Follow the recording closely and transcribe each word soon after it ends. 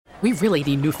We really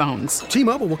need new phones.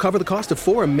 T-Mobile will cover the cost of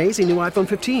 4 amazing new iPhone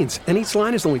 15s, and each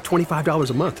line is only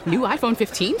 $25 a month. New iPhone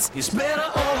 15s? It's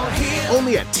better over here.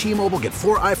 Only at T-Mobile, get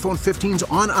 4 iPhone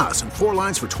 15s on us and 4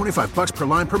 lines for $25 per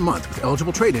line per month with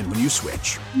eligible trade-in when you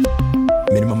switch.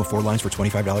 Minimum of 4 lines for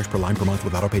 $25 per line per month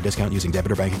with autopay discount using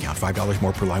debit or bank account. $5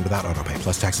 more per line without autopay,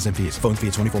 plus taxes and fees. Phone fee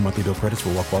at 24 monthly bill credits for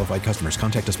well-qualified customers.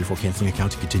 Contact us before canceling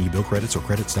account to continue bill credits or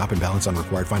credit stop and balance on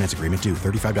required finance agreement due.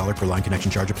 $35 per line connection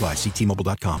charge applies. See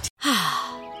T-Mobile.com.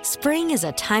 Spring is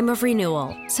a time of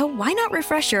renewal, so why not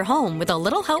refresh your home with a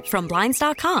little help from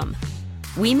Blinds.com?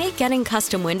 We make getting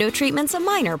custom window treatments a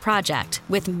minor project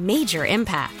with major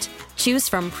impact. Choose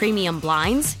from premium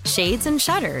blinds, shades, and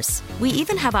shutters. We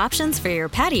even have options for your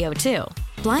patio, too.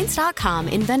 Blinds.com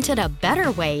invented a better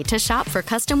way to shop for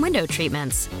custom window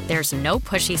treatments. There's no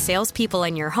pushy salespeople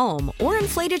in your home or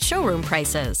inflated showroom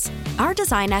prices. Our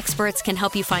design experts can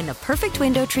help you find the perfect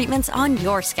window treatments on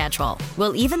your schedule.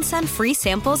 We'll even send free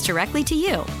samples directly to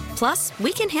you. Plus,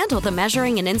 we can handle the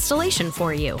measuring and installation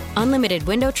for you. Unlimited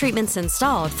window treatments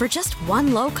installed for just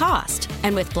one low cost.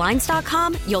 And with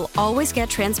Blinds.com, you'll always get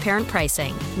transparent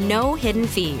pricing. No hidden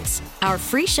fees. Our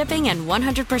free shipping and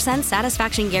 100%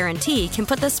 satisfaction guarantee can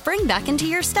put the spring back into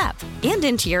your step and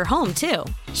into your home, too.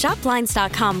 Shop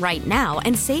Blinds.com right now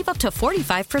and save up to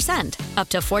 45%. Up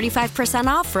to 45%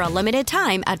 off for a limited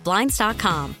time at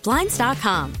Blinds.com.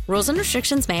 Blinds.com. Rules and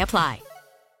restrictions may apply.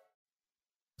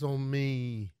 On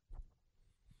me.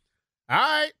 All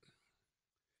right.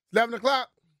 11 o'clock.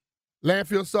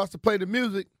 Landfill starts to play the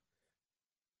music.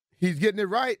 He's getting it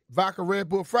right. Vodka Red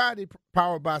Bull Friday,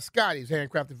 powered by Scotty's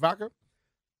handcrafted vodka.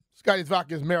 Scotty's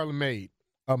vodka is Maryland made,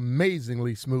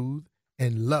 amazingly smooth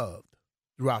and loved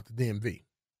throughout the DMV.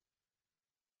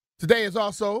 Today is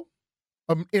also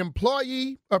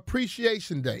Employee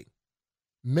Appreciation Day.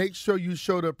 Make sure you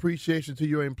show the appreciation to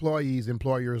your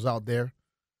employers out there.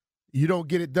 You don't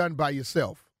get it done by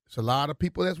yourself. It's a lot of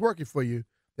people that's working for you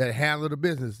that handle the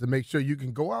business to make sure you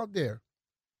can go out there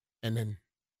and then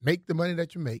make the money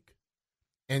that you make.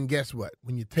 And guess what?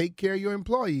 When you take care of your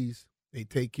employees, they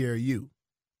take care of you.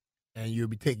 And you'll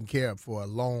be taken care of for a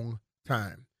long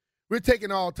time. We're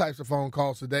taking all types of phone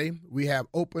calls today. We have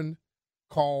Open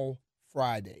Call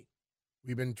Friday.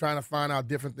 We've been trying to find out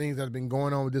different things that have been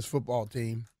going on with this football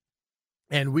team.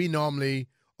 And we normally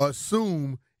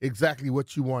assume exactly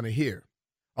what you want to hear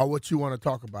or what you want to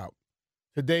talk about.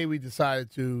 Today we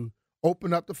decided to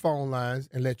open up the phone lines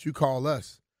and let you call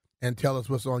us and tell us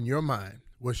what's on your mind,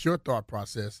 what's your thought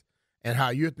process, and how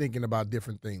you're thinking about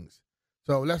different things.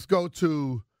 So let's go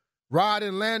to Rod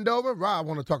in Landover. Rod, I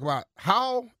want to talk about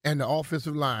Howell and the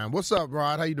offensive line. What's up,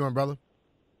 Rod? How you doing, brother?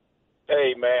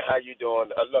 Hey, man, how you doing?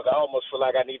 Look, I almost feel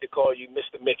like I need to call you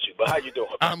Mr. Mitchell, but how you doing?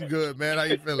 I'm good, man. How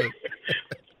you feeling?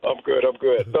 I'm good.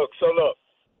 Look,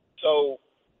 so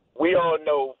we all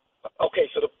know, okay,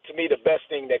 so to me the best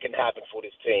thing that can happen for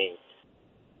this team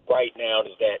right now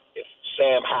is that if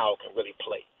Sam Howell can really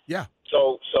play. Yeah.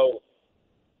 So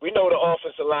we know the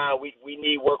offensive line, we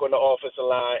need work on the offensive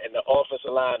line, and the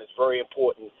offensive line is very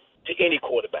important to any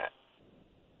quarterback.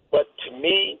 But to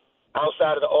me,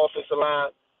 outside of the offensive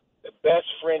line, the best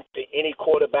friend to any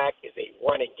quarterback is a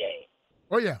running game.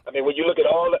 Oh, yeah. I mean, when you look at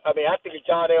I think of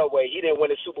John Elway, he didn't win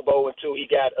the Super Bowl until he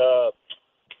got,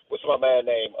 what's my man's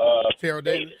name? Terrell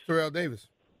Davis.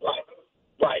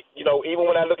 Right. You know, even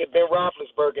when I look at Ben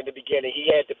Roethlisberger in the beginning, he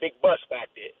had the big bust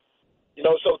back there. You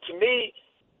know, so to me,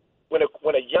 when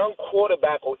a young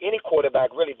quarterback, or any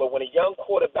quarterback really, but when a young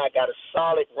quarterback got a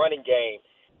solid running game,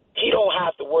 he don't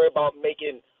have to worry about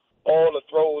making all the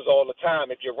throws all the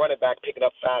time if your running back picking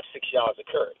up 5-6 yards a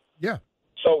carry. Yeah.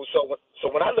 So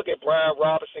when I look at Brian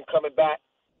Robinson coming back,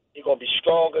 he's gonna be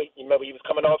stronger. You remember he was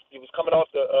coming off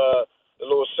the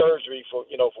little surgery for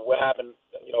what happened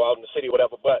out in the city or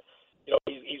whatever. But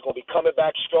he's gonna be coming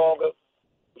back stronger.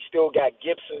 We still got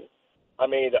Gibson. I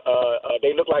mean,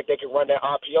 they look like they can run that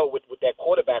RPO with that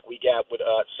quarterback we got with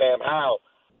Sam Howell.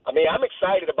 I mean, I'm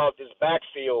excited about this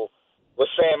backfield with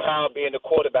Sam Howell being the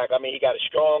quarterback. I mean, he got a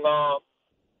strong arm.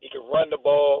 He can run the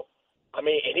ball. I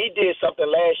mean, and he did something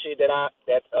last year that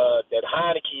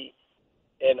Heineke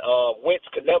and Wentz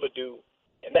could never do,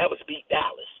 and that was beat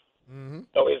Dallas.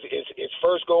 Mm-hmm. So his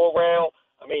first go around,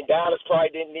 I mean, Dallas probably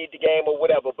didn't need the game or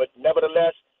whatever, but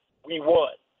nevertheless, we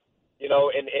won.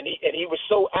 And he was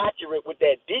so accurate with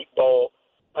that deep ball.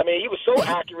 I mean, he was so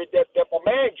accurate that my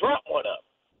man dropped one up.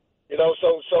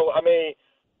 So I mean,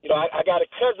 I got a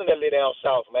cousin that live down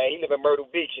south, man. He live in Myrtle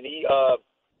Beach, and he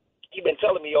been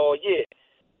telling me all year.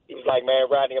 He was like, man,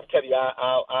 Rodney, I'm telling you,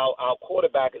 our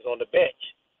quarterback is on the bench.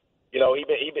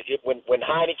 When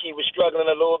Heineke was struggling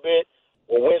a little bit,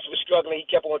 when Wentz was struggling, he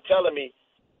kept on telling me,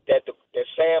 that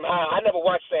Sam Howell. I never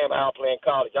watched Sam Howell play in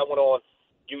college. I went on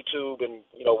YouTube and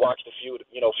watched a few of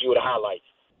the highlights.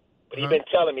 But he's been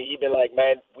telling me, he's been like,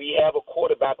 man, we have a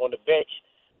quarterback on the bench.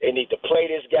 They need to play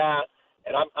this guy,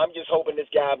 and I'm just hoping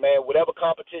this guy, man, whatever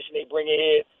competition they bring in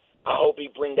here, I hope he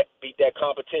beat that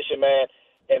competition, man.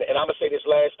 And I'm gonna say this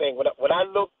last thing. When I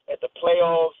look at the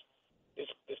playoffs, this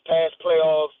past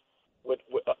playoffs with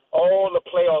all the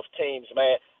playoff teams,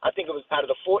 man, I think it was out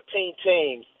of the 14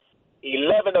 teams,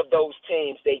 11 of those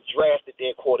teams they drafted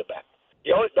their quarterback.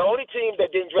 The only team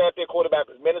that didn't draft their quarterback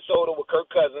was Minnesota with Kirk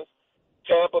Cousins,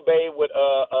 Tampa Bay with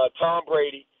Tom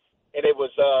Brady, and it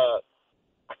was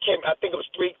I think it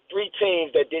was three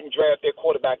teams that didn't draft their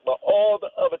quarterback, but all the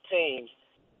other teams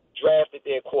drafted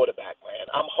their quarterback, man.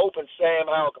 I'm hoping Sam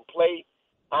Howell can play.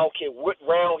 I don't care what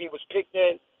round he was picked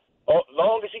in. As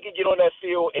long as he can get on that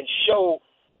field and show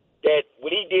that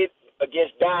what he did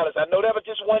against Dallas, I know that was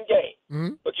just one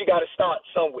game, but you got to start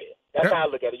somewhere. That's how I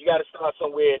look at it. You got to start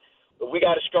somewhere. But we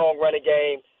got a strong running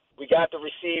game. We got the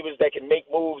receivers that can make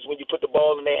moves when you put the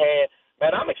ball in their hand.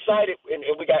 Man, I'm excited, and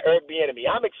we got Eric Bieniemy.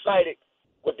 I'm excited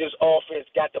what this offense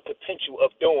got the potential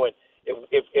of doing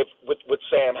if with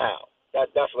Sam Howell.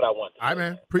 That's what I want. All right,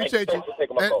 man. Appreciate you.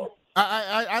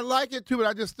 I like it too, but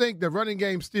I just think the running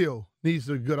game still needs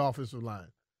a good offensive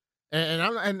line. And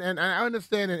I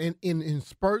understand that in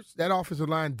spurts that offensive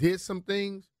line did some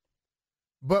things,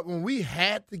 but when we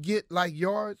had to get like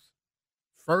yards,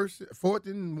 fourth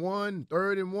and 1,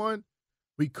 third and 1,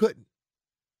 we couldn't.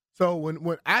 So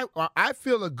when I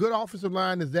feel a good offensive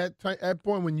line is that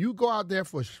point when you go out there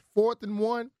for 4th and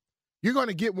 1, you're going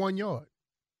to get 1 yard,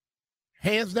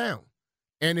 hands down.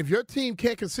 And if your team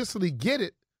can't consistently get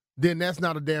it, then that's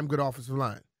not a damn good offensive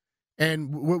line.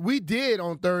 And what we did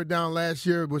on 3rd down last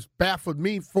year was baffled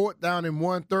me. 4th down and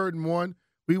 1, 3rd and 1.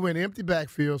 We went empty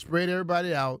backfield, sprayed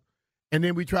everybody out, and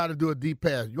then we tried to do a deep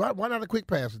pass. Why not a quick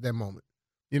pass at that moment?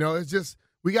 It's just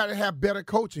we got to have better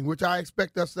coaching, which I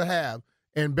expect us to have,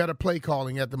 and better play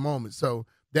calling at the moment. So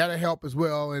that'll help as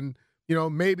well. And,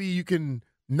 maybe you can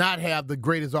not have the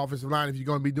greatest offensive line if you're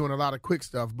going to be doing a lot of quick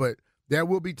stuff, but there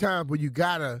will be times where you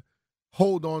got to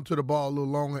hold on to the ball a little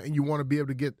longer, and you want to be able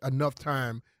to get enough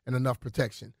time and enough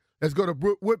protection. Let's go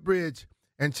to Woodbridge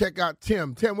and check out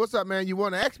Tim. Tim, what's up, man? You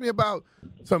want to ask me about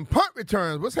some punt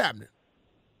returns. What's happening?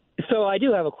 So I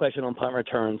do have a question on punt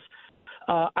returns.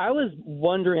 I was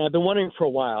wondering, I've been wondering for a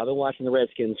while, I've been watching the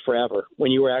Redskins forever,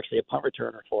 when you were actually a punt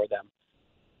returner for them.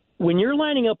 When you're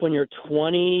lining up on your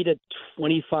 20 to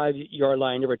 25-yard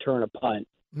line to return a punt,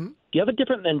 do you have a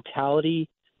different mentality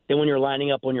than when you're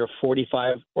lining up on your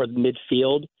 45 or the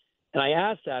midfield? And I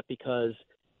ask that because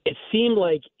it seemed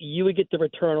like you would get the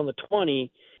return on the 20,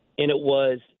 and it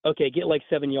was, okay, get like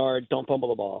 7 yards, don't fumble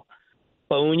the ball.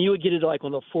 But when you would get it like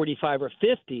on the 45 or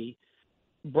 50,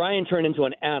 Brian turned into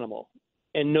an animal,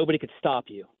 and nobody could stop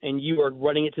you, and you were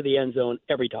running it to the end zone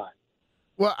every time.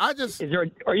 Well,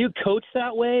 are you coached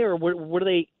that way, or what are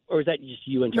they, or is that just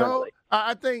you internally? No,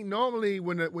 I think normally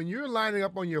when you're lining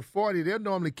up on your 40, they're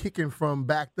normally kicking from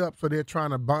backed up, so they're trying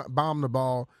to bomb the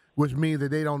ball, which means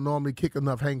that they don't normally kick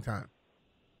enough hang time.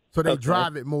 So they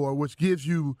drive it more, which gives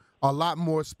you a lot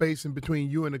more space in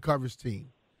between you and the coverage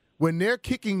team. When they're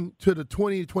kicking to the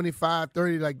 20, 25,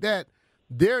 30 like that,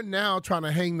 they're now trying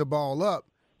to hang the ball up,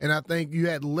 and I think you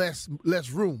had less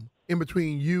room in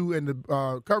between you and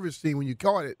the coverage team when you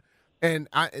caught it. And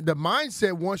the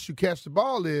mindset once you catch the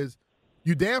ball is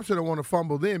you damn sure don't want to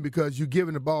fumble then because you're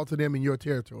giving the ball to them in your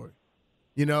territory.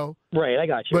 Right, I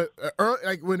got you. But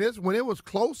like when it was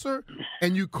closer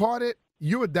and you caught it,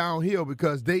 you were downhill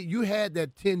because you had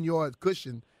that 10-yard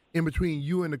cushion in between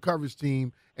you and the coverage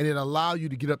team, and it allowed you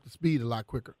to get up to speed a lot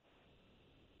quicker.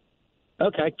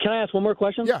 Okay. Can I ask one more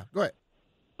question? Yeah, go ahead.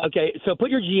 Okay, so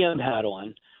put your GM hat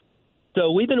on.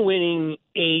 So we've been winning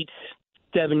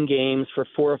 8-7 games for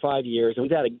 4 or 5 years, and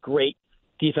we've had a great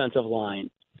defensive line.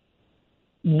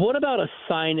 What about a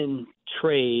sign and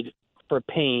trade for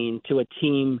Payne to a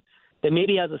team that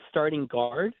maybe has a starting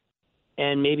guard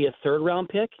and maybe a third-round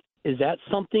pick? Is that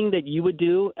something that you would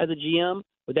do as a GM?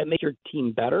 Would that make your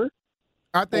team better?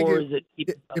 I think or is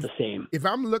it the same? If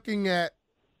I'm looking at,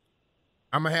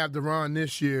 I'm going to have Deron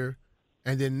this year,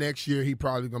 and then next year he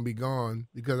probably going to be gone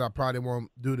because I probably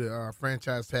won't do the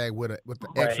franchise tag with the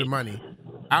extra money.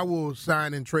 I will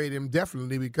sign and trade him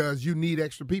definitely because you need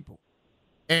extra people.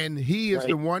 And he is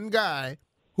the one guy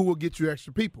who will get you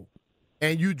extra people.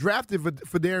 And you drafted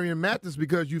for Darian Mathis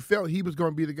because you felt he was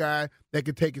going to be the guy that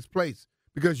could take his place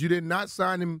because you did not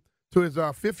sign him to his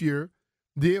fifth-year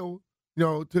deal,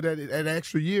 to that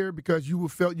extra year because you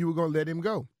felt you were going to let him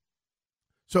go.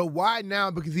 So why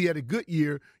now, because he had a good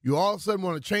year, you all of a sudden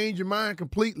want to change your mind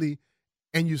completely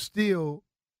and you still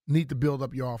need to build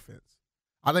up your offense.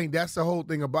 I think that's the whole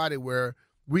thing about it, where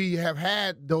we have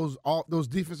had those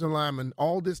defensive linemen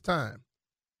all this time,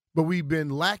 but we've been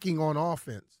lacking on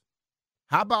offense.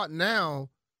 How about now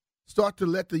start to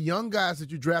let the young guys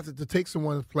that you drafted to take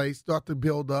someone's place start to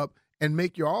build up and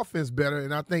make your offense better,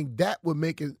 and I think that would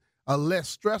make it less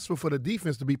stressful for the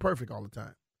defense to be perfect all the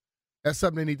time. That's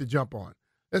something they need to jump on.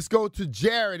 Let's go to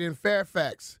Jared in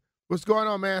Fairfax. What's going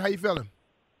on, man? How you feeling?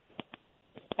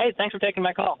 Hey, thanks for taking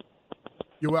my call.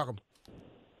 You're welcome.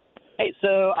 Hey,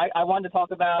 so I wanted to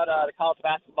talk about the college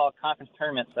basketball conference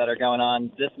tournaments that are going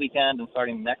on this weekend and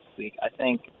starting next week. I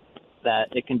think that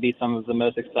it can be some of the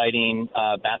most exciting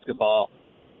basketball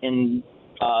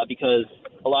because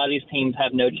a lot of these teams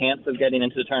have no chance of getting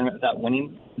into the tournament without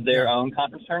winning their own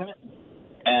conference tournament.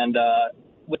 And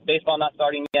with baseball not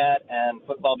starting yet and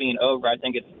football being over, I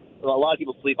think a lot of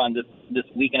people sleep on this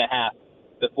week and a half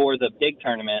before the big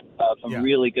tournament of some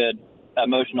really good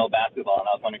emotional basketball, and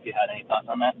I was wondering if you had any thoughts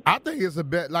on that. I think it's a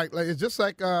bit like it's just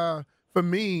like for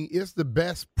me, it's the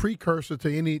best precursor to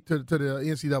the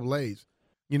NCAAs.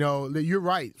 You know, you're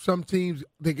right. Some teams,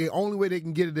 the only way they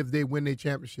can get it if they win their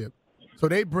championship. So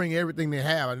they bring everything they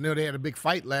have. I know they had a big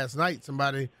fight last night.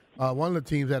 One of the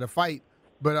teams had a fight,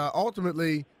 but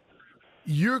ultimately,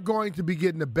 you're going to be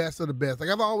getting the best of the best. Like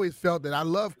I've always felt that I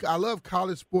love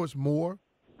college sports more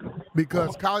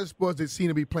because college sports they seem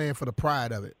to be playing for the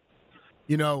pride of it.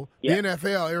 You know, the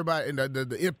NFL, everybody, in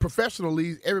the professional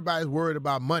leagues, everybody's worried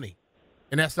about money.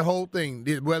 And that's the whole thing.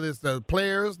 Whether it's the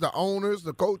players, the owners,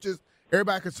 the coaches,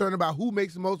 everybody concerned about who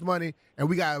makes the most money, and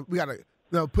we got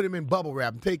to put them in bubble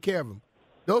wrap and take care of them.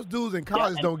 Those dudes in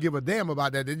college don't give a damn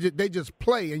about that. They just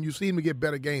play, and you see them get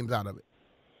better games out of it.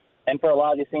 And for a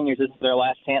lot of these seniors, it's their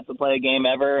last chance to play a game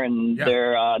ever, and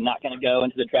they're not going to go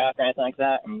into the draft or anything like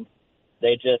that. And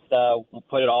they just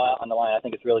put it all out on the line. I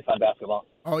think it's really fun basketball.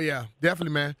 Oh, yeah,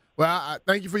 definitely, man. Well, I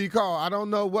thank you for your call. I don't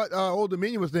know what Old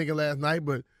Dominion was thinking last night,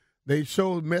 but they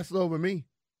messed over me.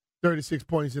 36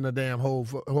 points in a damn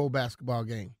whole basketball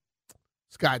game.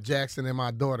 Scott Jackson and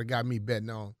my daughter got me betting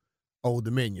on Old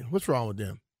Dominion. What's wrong with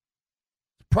them?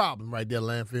 Problem right there,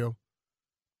 Landfill.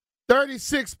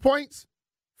 36 points,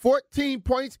 14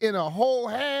 points in a whole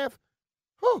half.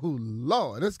 Oh,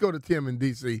 Lord. Let's go to Tim in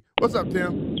D.C. What's up,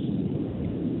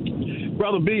 Tim?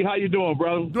 Brother B, how you doing,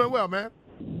 brother? Doing well, man.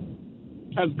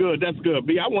 That's good.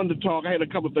 B, I wanted to talk. I had a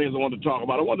couple of things I wanted to talk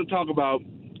about. I wanted to talk about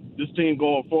this team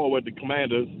going forward, the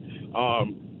Commanders.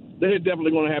 They're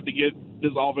definitely going to have to get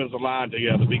this offensive line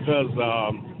together because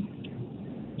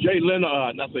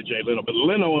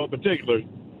Leno in particular,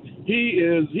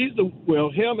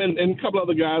 him and a couple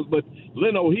other guys, but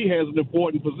Leno, he has an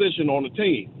important position on the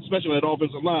team, especially at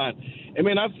offensive line. And,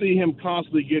 man, I see him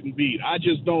constantly getting beat. I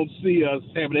just don't see us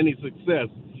having any success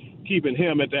keeping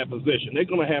him at that position. They're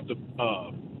going to have to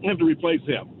replace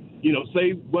him. You know,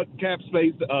 save what cap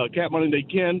money they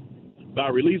can by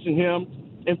releasing him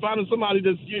and finding somebody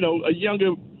that's, a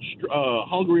younger,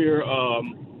 hungrier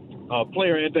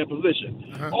player at that position.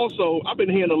 Uh-huh. Also, I've been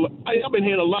hearing a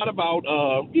lot about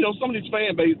some of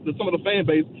the fan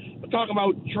base talking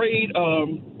about trade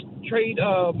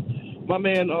my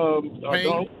man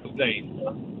his name.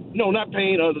 No, not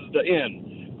Payne, the end.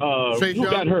 Who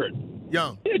got hurt?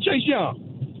 Young. Yeah, Chase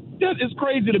Young. That is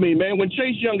crazy to me, man. When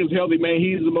Chase Young is healthy, man,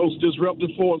 he's the most disruptive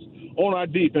force on our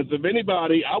defense. If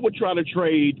anybody, I would try to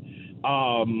trade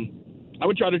what's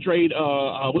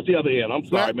the other end? I'm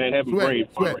sorry, man, having brain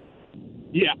fart.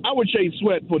 Yeah, I would trade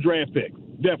Sweat for draft picks,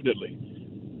 definitely.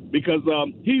 Because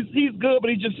he's good, but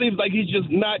he just seems like he's just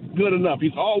not good enough.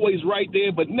 He's always right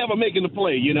there, but never making the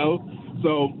play,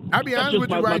 So I'll be honest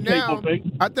with you right now.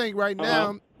 I think right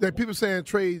now that people saying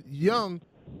trade Young,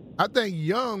 I think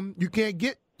Young, you can't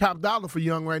get top dollar for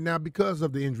Young right now because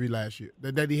of the injury last year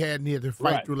that he had to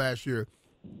fight through last year.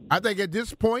 I think at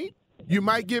this point, you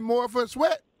might get more for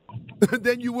Sweat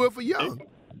than you would for Young.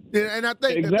 And I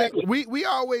think, we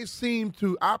always seem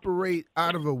to operate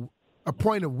out of a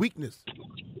point of weakness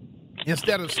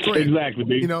instead of strength. Exactly,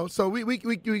 B. So we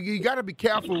got to be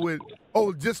careful with,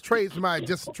 just trade somebody,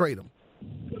 just trade them.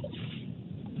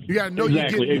 You got to know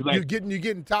you're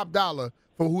getting top dollar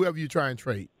for whoever you try and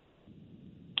trade.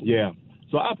 Yeah.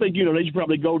 So I think, they should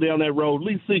probably go down that road, at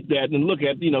least seek that and look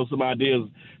at, some ideas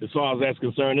as far as that's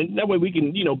concerned. And that way we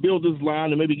can, build this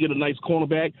line and maybe get a nice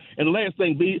cornerback. And the last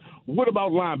thing, B, what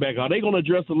about linebacker? Are they going to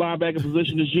address the linebacker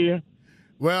position this year?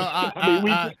 Well,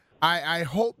 I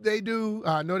hope they do.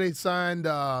 I know they signed,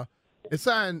 what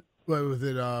was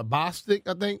it, Bostic,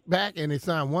 I think, back, and they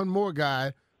signed one more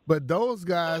guy. But those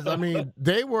guys,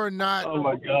 they were not. Oh,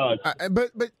 my God.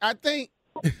 But I think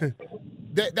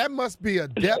that must be a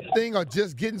depth thing or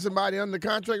just getting somebody under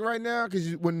contract right now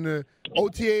because when the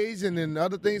OTAs and then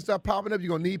other things start popping up, you're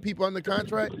going to need people under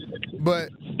contract. But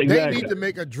They need to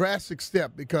make a drastic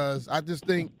step because I just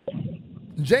think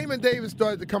Jamin Davis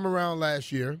started to come around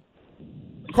last year.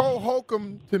 Cole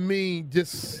Holcomb, to me,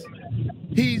 just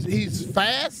he's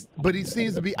fast, but he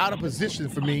seems to be out of position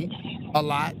for me a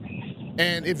lot.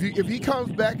 And if he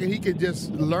comes back and he can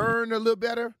just learn a little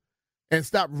better and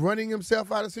stop running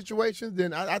himself out of situations,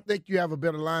 then I think you have a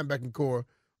better linebacking core.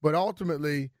 But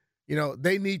ultimately,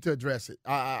 they need to address it.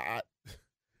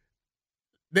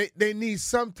 They need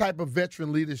some type of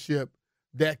veteran leadership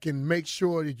that can make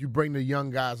sure that you bring the young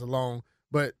guys along.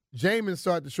 But Jamin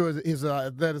started to show his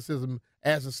athleticism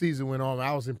as the season went on.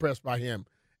 I was impressed by him.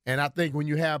 And I think when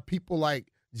you have people like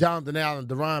Jonathan Allen,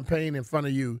 Daron Payne in front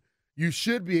of you, you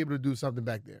should be able to do something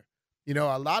back there.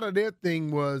 A lot of their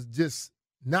thing was just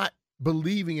not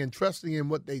believing and trusting in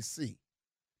what they see.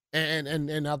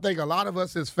 And I think a lot of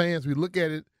us as fans, we look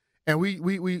at it and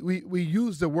we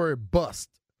use the word bust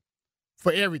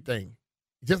for everything.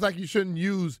 Just like you shouldn't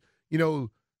use,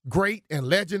 great and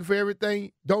legend for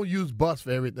everything, don't use bust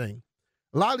for everything.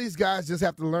 A lot of these guys just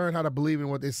have to learn how to believe in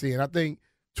what they see. And I think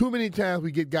too many times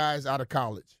we get guys out of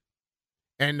college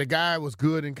and the guy was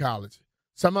good in college.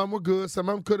 Some of them were good. Some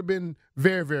of them could have been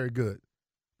very, very good.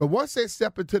 But once they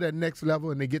step into that next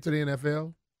level and they get to the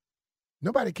NFL,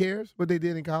 nobody cares what they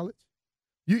did in college.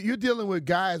 You're dealing with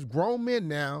guys, grown men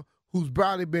now, who's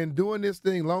probably been doing this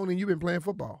thing longer than you've been playing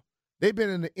football. They've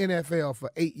been in the NFL for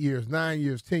 8 years, 9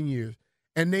 years, 10 years,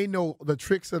 and they know the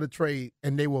tricks of the trade,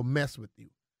 and they will mess with you.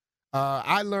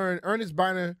 I learned, Ernest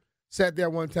Biner sat there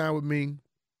one time with me,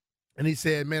 and he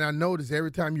said, man, I noticed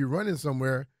every time you're running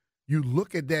somewhere, you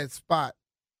look at that spot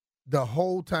the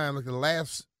whole time, like the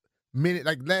last minute,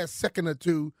 like last second or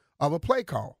two of a play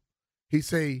call. He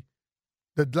say,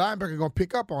 the linebacker going to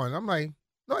pick up on it. I'm like,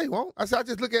 no, he won't. I said, I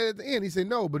just look at it at the end. He said,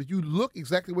 no, but if you look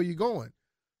exactly where you're going.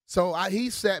 So he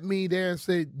sat me there and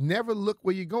said, never look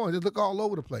where you're going. Just look all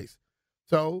over the place.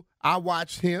 So I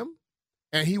watched him,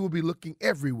 and he will be looking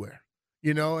everywhere,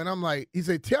 and I'm like, he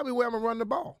said, tell me where I'm going to run the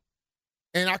ball.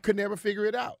 And I could never figure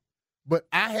it out. But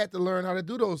I had to learn how to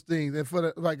do those things. And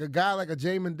for a guy like a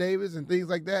Jamin Davis and things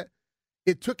like that,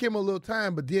 it took him a little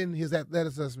time, but then his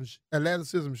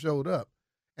athleticism showed up.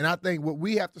 And I think what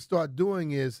we have to start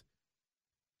doing is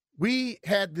we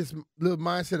had this little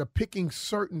mindset of picking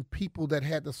certain people that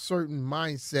had a certain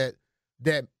mindset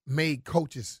that made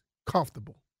coaches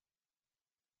comfortable.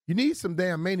 You need some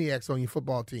damn maniacs on your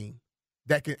football team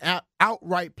that can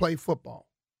outright play football.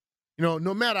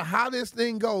 No matter how this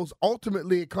thing goes,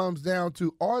 ultimately it comes down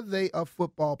to, are they a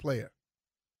football player?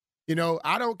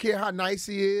 I don't care how nice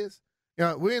he is.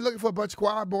 We ain't looking for a bunch of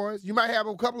quad boys. You might have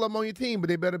a couple of them on your team, but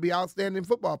they better be outstanding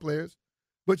football players.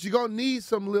 But you're going to need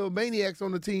some little maniacs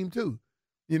on the team too.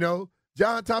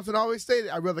 John Thompson always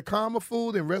stated, I'd rather calm a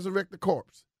fool than resurrect the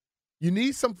corpse. You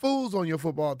need some fools on your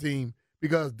football team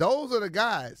because those are the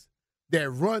guys that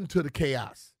run to the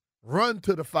chaos, run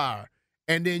to the fire.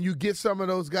 And then you get some of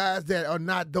those guys that are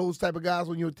not those type of guys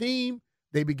on your team,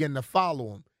 they begin to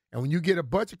follow them. And when you get a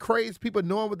bunch of crazy people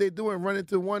knowing what they're doing, run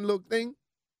into one little thing,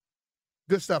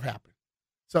 good stuff happens.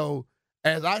 So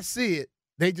as I see it,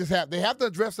 they have to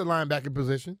address the linebacking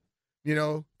position,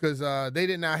 because they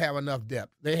did not have enough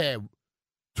depth. They had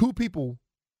two people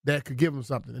that could give them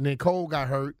something. And then Cole got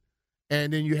hurt,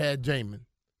 and then you had Jamin.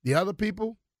 The other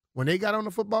people, when they got on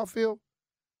the football field,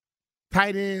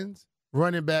 tight ends,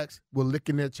 running backs were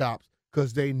licking their chops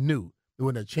because they knew there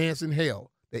wasn't a chance in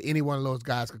hell that any one of those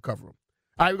guys could cover them.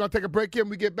 All right, we're going to take a break here when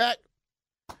we get back.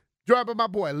 Joined by my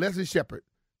boy, Leslie Shepard.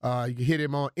 You can hit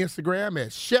him on Instagram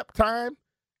at ShepTime,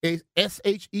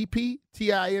 SHEPTIME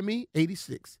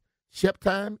 86.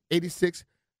 ShepTime 86.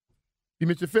 You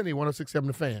mentioned Finley, 106.7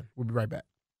 The Fan. We'll be right back.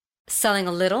 Selling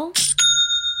a little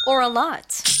or a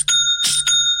lot?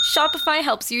 Shopify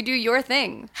helps you do your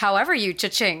thing, however you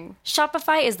cha-ching.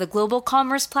 Shopify is the global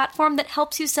commerce platform that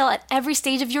helps you sell at every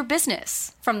stage of your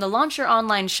business. From the launch your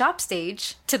online shop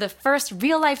stage, to the first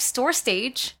real-life store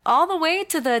stage, all the way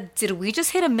to the did we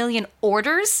just hit 1 million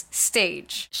orders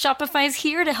stage. Shopify's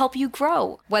here to help you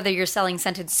grow. Whether you're selling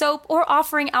scented soap or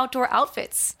offering outdoor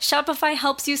outfits, Shopify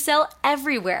helps you sell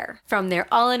everywhere. From their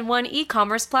all-in-one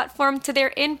e-commerce platform to their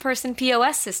in-person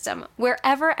POS system.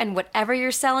 Wherever and whatever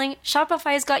you're selling,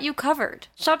 Shopify's got you covered.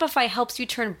 Shopify helps you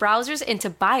turn browsers into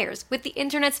buyers with the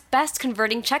internet's best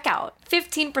converting checkout.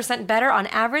 15% better on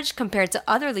average compared to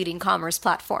other leading commerce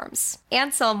platforms.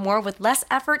 And sell more with less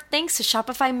effort thanks to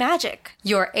Shopify Magic,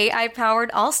 your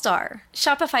AI-powered all-star.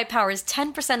 Shopify powers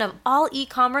 10% of all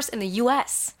e-commerce in the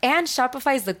U.S. And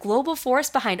Shopify is the global force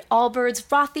behind Allbirds,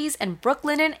 Rothy's, and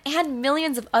Brooklinen, and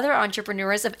millions of other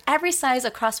entrepreneurs of every size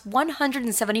across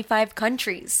 175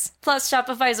 countries. Plus,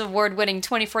 Shopify's award-winning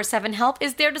 24/7 help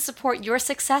is there to support your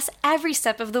success every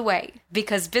step of the way.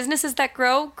 Because businesses that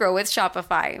grow, grow with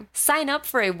Shopify. Sign up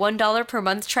for a $1 per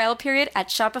month trial period at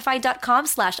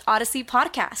shopify.com/Odyssey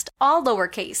Podcast, all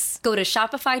lowercase. Go to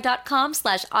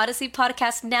shopify.com/Odyssey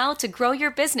Podcast now to grow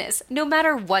your business, no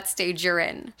matter what stage you're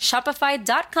in.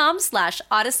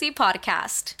 Shopify.com/Odyssey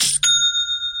Podcast.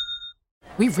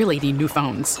 We really need new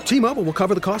phones. T-Mobile will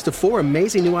cover the cost of 4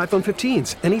 amazing new iPhone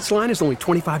 15s, and each line is only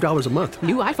 $25 a month.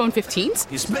 New iPhone 15s?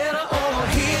 It's better over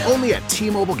here. Only at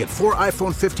T-Mobile, get 4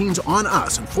 iPhone 15s on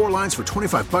us and 4 lines for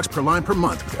 $25 per line per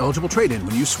month with eligible trade-in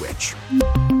when you switch.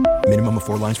 Minimum of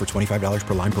 4 lines for $25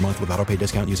 per line per month with autopay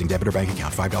discount using debit or bank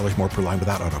account. $5 more per line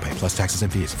without autopay, plus taxes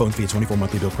and fees. Phone fee at 24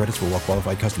 monthly bill credits for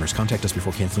well-qualified customers. Contact us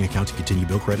before canceling account to continue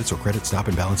bill credits or credit stop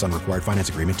and balance on required finance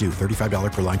agreement due.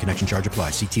 $35 per line connection charge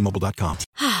applies. See T-Mobile.com.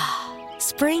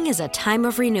 Spring is a time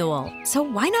of renewal, so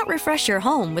why not refresh your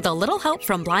home with a little help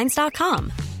from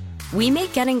Blinds.com? We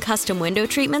make getting custom window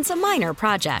treatments a minor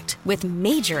project with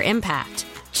major impact.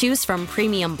 Choose from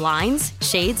premium blinds,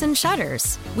 shades, and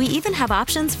shutters. We even have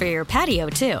options for your patio,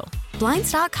 too.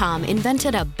 Blinds.com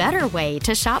invented a better way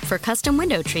to shop for custom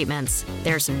window treatments.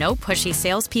 There's no pushy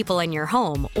salespeople in your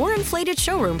home or inflated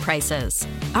showroom prices.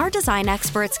 Our design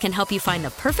experts can help you find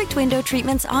the perfect window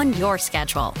treatments on your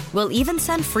schedule. We'll even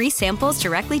send free samples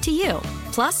directly to you.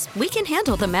 Plus, we can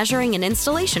handle the measuring and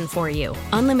installation for you.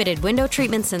 Unlimited window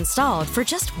treatments installed for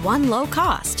just one low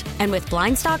cost. And with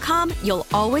Blinds.com, you'll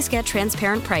always get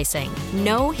transparent pricing.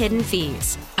 No hidden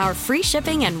fees. Our free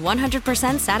shipping and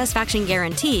 100% satisfaction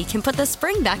guarantee can put the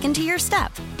spring back into your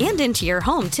step and into your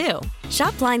home, too.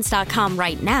 Shop Blinds.com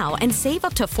right now and save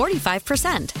up to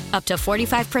 45%. Up to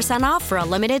 45% off for a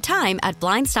limited time at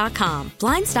Blinds.com.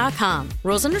 Blinds.com.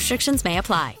 Rules and restrictions may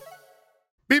apply.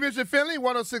 B. Bishop Finley,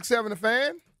 106.7 The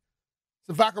Fan. It's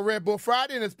the Vodka Red Bull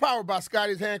Friday, and it's powered by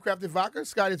Scotty's Handcrafted Vodka.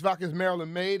 Scotty's Vodka is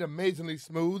Maryland-made, amazingly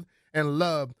smooth, and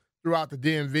loved throughout the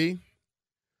DMV.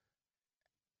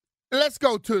 Let's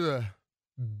go to the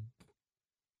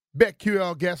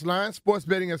BetQL guest line. Sports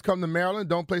betting has come to Maryland.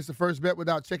 Don't place the first bet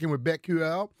without checking with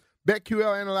BetQL.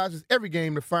 BetQL analyzes every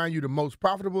game to find you the most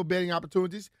profitable betting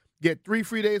opportunities. Get 3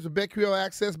 free days of BetQL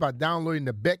access by downloading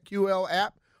the BetQL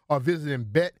app or visiting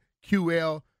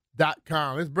BetQL.com.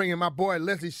 Let's bring in my boy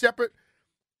Leslie Shepard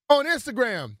on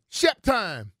Instagram,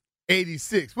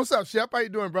 ShepTime86. What's up, Shep? How you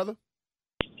doing, brother?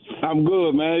 I'm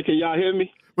good, man. Can y'all hear me?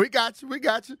 We got you. We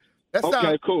got you. That okay,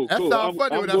 sound, cool. That sounds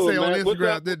funny when I say on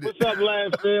Instagram, didn't it? What's up,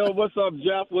 Lansdale? What's up,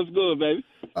 Jeff? What's good, baby?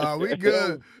 We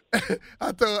good.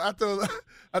 I told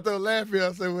Lansdale,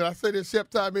 I said when I say this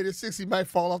ShepTime86, he might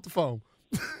fall off the phone.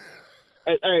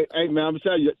 Hey, man, I'm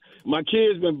telling you, my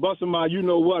kids been busting my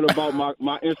you-know-what about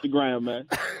my Instagram, man.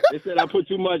 They said I put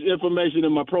too much information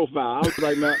in my profile. I was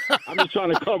like, man, I'm just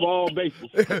trying to cover all bases.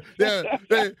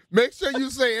 Make sure you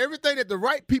say everything that the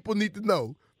right people need to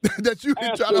know, that you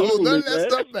ain't trying to hold none of that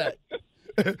stuff back.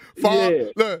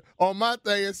 Look, on my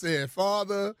thing it said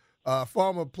father,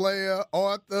 former player,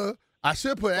 author. I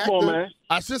should put actor. Come on, man.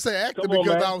 I should say actor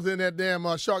because I was in that damn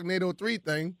Sharknado 3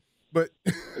 thing. But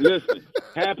listen,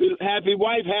 happy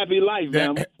wife, happy life,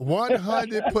 man.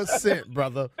 100%,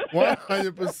 brother.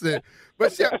 100%.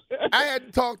 But Shep, I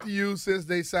hadn't talked to you since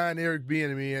they signed Eric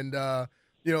Bieniemy, and I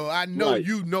know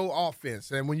you know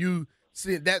offense. And when you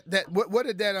see that what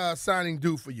did that signing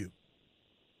do for you?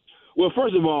 Well,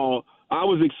 first of all, I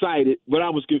was excited, but I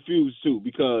was confused too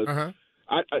because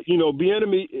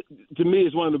Bieniemy to me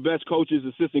is one of the best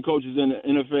assistant coaches in the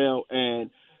NFL, and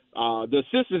the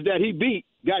assistants that he beat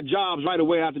got jobs right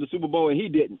away after the Super Bowl, and he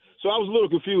didn't. So I was a little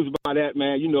confused by that,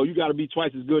 man. You know, you got to be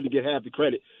twice as good to get half the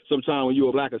credit sometime when you're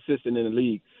a black assistant in the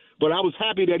league. But I was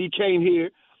happy that he came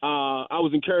here. I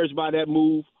was encouraged by that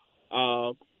move.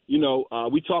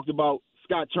 We talked about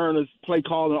Scott Turner's play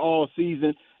calling all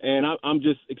season, and I'm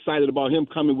just excited about him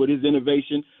coming with his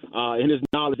innovation and his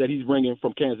knowledge that he's bringing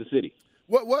from Kansas City.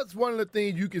 What's one of the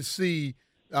things you can see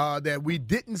that we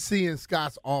didn't see in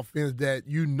Scott's offense that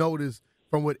you noticed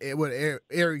from what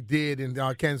Eric did in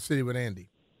Kansas City with Andy?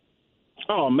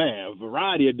 Oh, man, a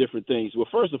variety of different things. Well,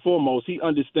 first and foremost, he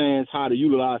understands how to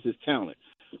utilize his talent.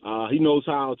 He knows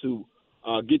how to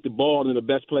get the ball in the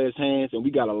best players' hands, and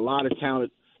we got a lot of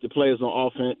talented players on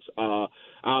offense.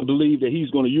 I believe that he's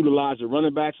going to utilize the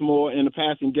running backs more in the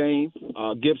passing game.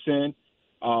 Gibson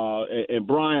and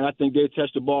Brian, I think they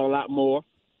touch the ball a lot more.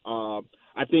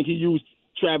 I think he used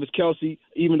Travis Kelce,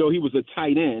 even though he was a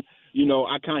tight end. He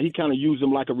kind of used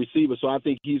him like a receiver. So I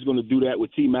think he's going to do that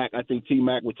with T-Mac. I think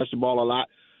T-Mac would touch the ball a lot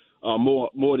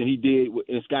more than he did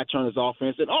in Scott Turner's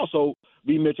offense. And also,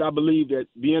 B. Mitch, I believe that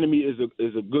Bieniemy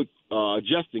is a good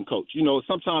adjusting coach.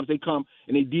 Sometimes they come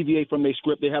and they deviate from their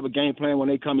script. They have a game plan when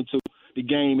they come into the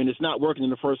game, and it's not working in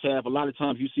the first half. A lot of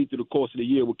times you see through the course of the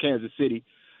year with Kansas City,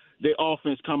 their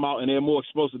offense come out and they're more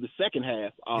explosive the second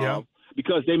half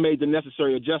because they made the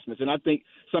necessary adjustments. And I think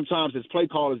sometimes as play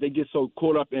callers, they get so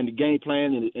caught up in the game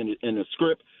plan and the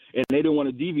script, and they don't want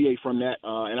to deviate from that.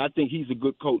 And I think he's a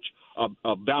good coach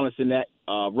of balancing that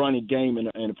running game and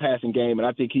the passing game. And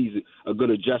I think he's a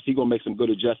good adjust. He's going to make some good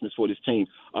adjustments for this team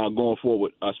going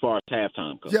forward as far as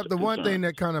halftime goes. Yeah, the one thing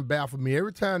that kind of baffled me,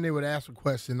 every time they would ask a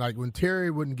question, like when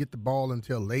Terry wouldn't get the ball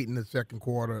until late in the second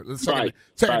quarter,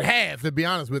 second half, to be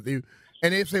honest with you,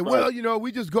 and they'd say, well,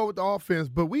 we just go with the offense.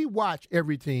 But we watch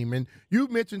every team. And you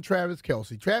mentioned Travis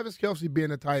Kelce. Travis Kelce being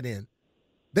a tight end.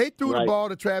 They threw the ball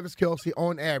to Travis Kelce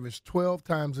on average 12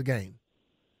 times a game.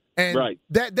 And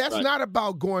that's not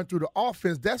about going through the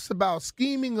offense. That's about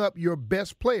scheming up your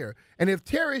best player. And if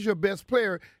Terry's your best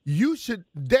player,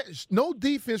 no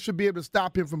defense should be able to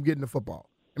stop him from getting the football.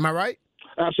 Am I right?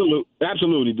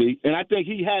 Absolutely, B. And I think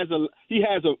he has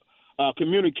a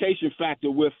communication factor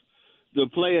with the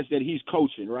players that he's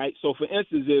coaching, right? So, for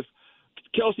instance, if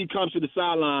Kelce comes to the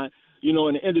sideline, in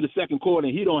the end of the second quarter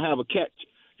and he don't have a catch,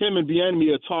 him and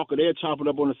Bieniemy are talking. They're chopping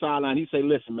up on the sideline. He say,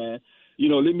 listen, man,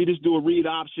 let me just do a read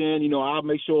option. I'll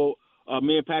make sure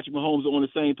me and Patrick Mahomes are on the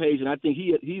same page. And I think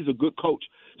he's a good coach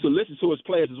to listen to his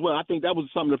players as well. I think that was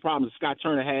some of the problems Scott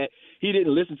Turner had. He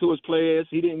didn't listen to his players.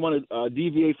 He didn't want to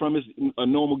deviate from his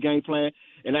normal game plan.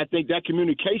 And I think that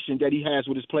communication that he has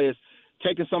with his players,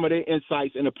 taking some of their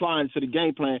insights and applying to the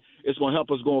game plan, is going to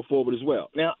help us going forward as well.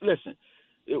 Now, listen,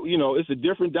 it's a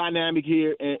different dynamic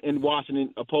here in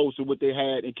Washington opposed to what they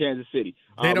had in Kansas City.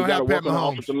 They don't have Pat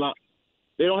Mahomes.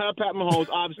 They don't have Pat Mahomes,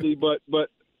 obviously, but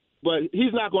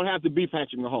he's not going to have to be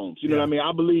Patrick Mahomes. You know what I mean?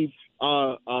 I believe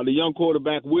the young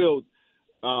quarterback will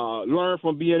learn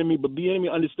from Bieniemy, but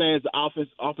Bieniemy understands the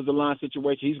offensive line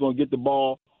situation. He's going to get the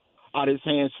ball out of his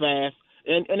hands fast.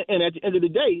 And at the end of the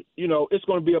day, it's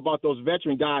going to be about those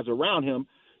veteran guys around him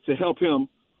to help him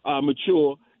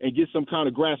mature and get some kind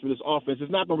of grasp of this offense.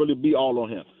 It's not going to really be all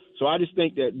on him. So I just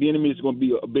think that Bieniemy is going to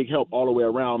be a big help all the way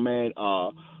around, man.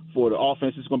 For the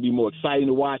offense, it's going to be more exciting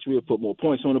to watch. We'll put more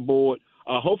points on the board.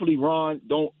 Hopefully Ron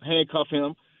don't handcuff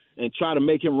him and try to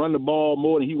make him run the ball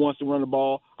more than he wants to run the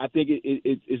ball. I think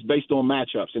it's based on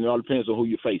matchups, and it all depends on who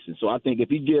you're facing. So I think if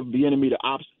he give Bieniemy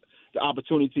the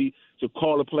opportunity to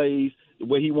call the plays the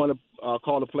way he want to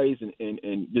call the plays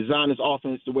and design his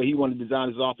offense the way he want to design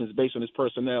his offense based on his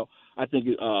personnel, I think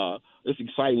it's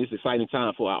exciting. It's an exciting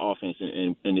time for our offense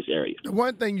in this area. The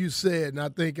one thing you said, and I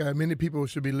think many people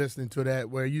should be listening to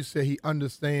that, where you say he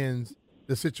understands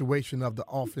the situation of the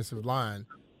offensive line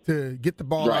to get the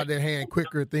ball out of their hand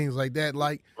quicker, things like that.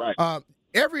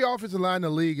 Every offensive line in the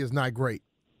league is not great,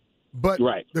 but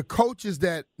the coaches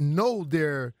that know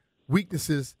their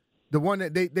weaknesses, the one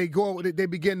that they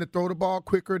begin to throw the ball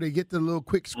quicker. They get the little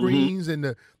quick screens and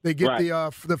they get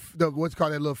the what's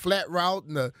called that little flat route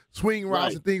and the swing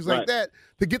routes and things like that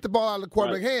to get the ball out of the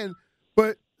quarterback hand.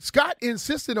 But Scott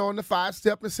insisted on the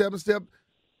 5-step and 7-step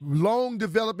long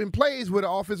developing plays with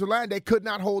the offensive line. They could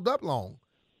not hold up long,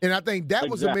 and I think that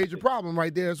was a major problem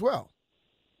right there as well.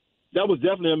 That was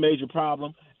definitely a major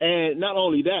problem, and not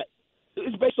only that.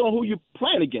 It's based on who you're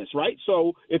playing against, right?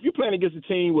 So if you're playing against a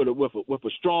team with a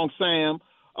strong Sam,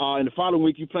 and the following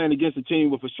week you're playing against a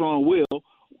team with a strong Will,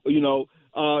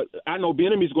 I know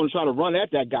Bieniemy's going to try to run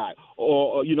at that guy,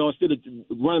 or instead of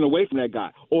running away from that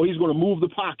guy, or he's going to move the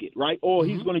pocket, right? Or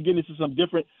he's going to get into some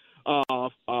different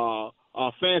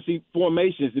fancy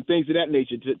formations and things of that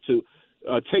nature to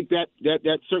take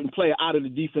that certain player out of the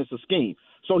defensive scheme.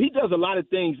 So he does a lot of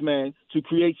things, man, to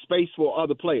create space for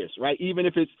other players, right? Even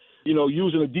if it's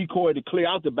using a decoy to clear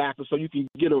out the backer so you can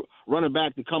get a running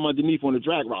back to come underneath on the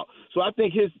drag route. So I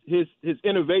think his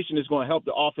innovation is going to help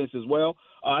the offense as well.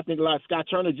 I think a lot of Scott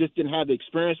Turner just didn't have the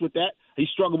experience with that. He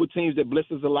struggled with teams that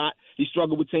blitz us a lot. He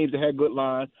struggled with teams that had good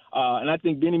lines. And I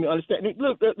think Bieniemy understands.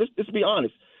 Look, let's be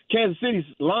honest. Kansas City's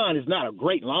line is not a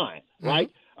great line, right?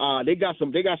 They got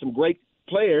some great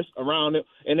players around it,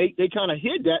 and they kind of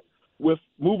hid that with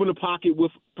moving the pocket with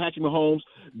Patrick Mahomes,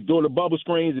 doing the bubble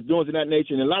screens and doing of that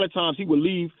nature. And a lot of times he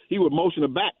would motion the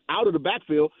back out of the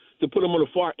backfield to put them on the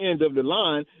far end of the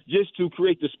line just to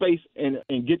create the space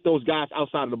and get those guys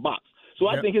outside of the box. So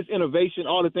I think his innovation,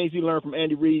 all the things he learned from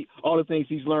Andy Reid, all the things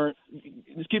he's learned,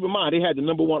 just keep in mind, they had the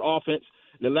number one offense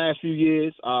the last few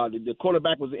years. The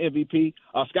quarterback was the MVP.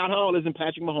 Scott Hall isn't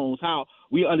Patrick Mahomes. How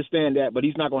we understand that, but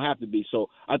he's not going to have to be. So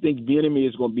I think Bieniemy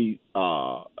is going to be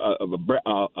a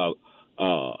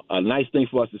nice thing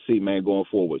for us to see, man, going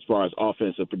forward as far as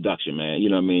offensive production, man. You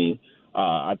know what I mean?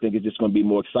 I think it's just going to be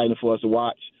more exciting for us to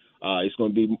watch. It's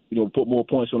going to be, put more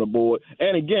points on the board.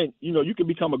 And again, you can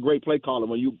become a great play caller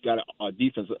when you got a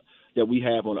defense that we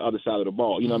have on the other side of the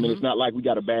ball. You know what I mean? It's not like we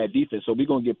got a bad defense, so we're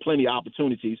going to get plenty of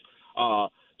opportunities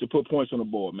to put points on the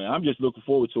board, man. I'm just looking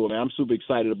forward to it, man. I'm super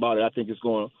excited about it. I think it's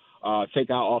going to take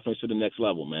our offense to the next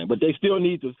level, man. But they still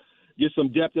need to get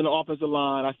some depth in the offensive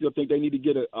line. I still think they need to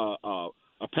get a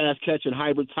pass catch and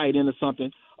hybrid tight end or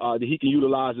something that he can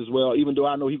utilize as well, even though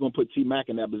I know he's going to put T-Mac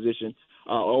in that position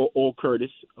or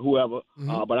Curtis, whoever.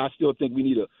 But I still think we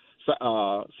need to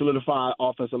solidify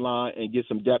offensive line and get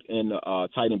some depth in the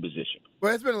tight end position.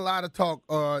 Well, it's been a lot of talk.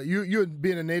 You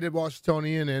being a native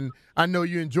Washingtonian, and I know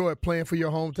you enjoy playing for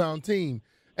your hometown team.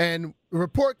 And a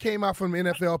report came out from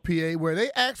NFLPA where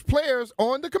they asked players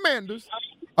on the Commanders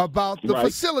about the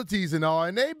facilities and all,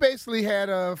 and they basically had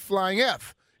a flying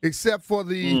F, except for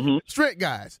the strength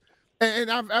guys. And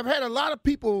I've had a lot of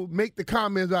people make the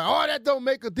comments like, oh, that don't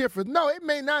make a difference. No, it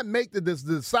may not make the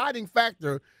deciding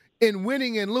factor in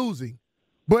winning and losing,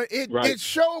 but it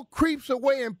sure creeps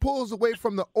away and pulls away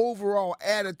from the overall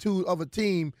attitude of a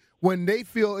team when they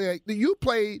feel like you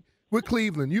played with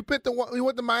Cleveland, you went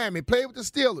to Miami, played with the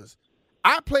Steelers.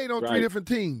 I played on 3 different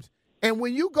teams. And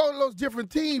when you go to those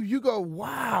different teams, you go,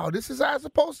 wow, this is how it's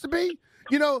supposed to be?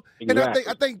 And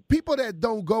I think people that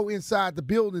don't go inside the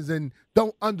buildings and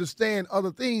don't understand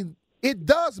other things, it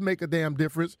does make a damn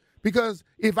difference, because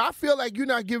if I feel like you're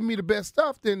not giving me the best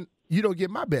stuff, then you don't get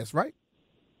my best, right?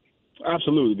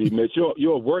 Absolutely, Mitch.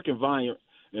 Your work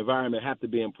environment have to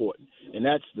be important, and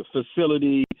that's the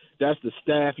facility, that's the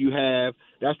staff you have,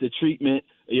 that's the treatment,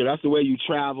 that's the way you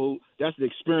travel, that's the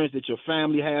experience that your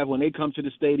family have when they come to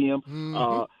the stadium.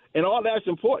 And all that's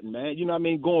important, man. You know what I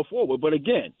mean, going forward. But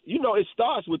again, it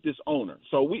starts with this owner.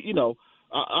 So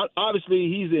obviously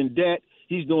he's in debt.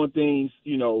 He's doing things,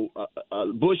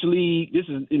 Bush League. This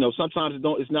is, sometimes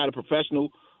it's not a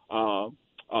professional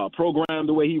program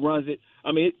the way he runs it.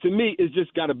 I mean, to me, it's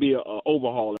just got to be an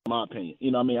overhaul, in my opinion.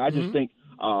 You know what I mean? I just think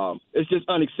it's just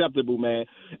unacceptable, man.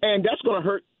 And that's going to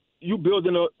hurt you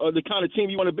building the kind of team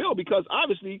you want to build, because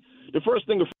obviously the first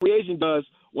thing a free agent does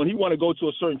when he want to go to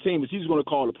a certain team is he's going to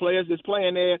call the players that's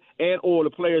playing there and or the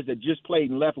players that just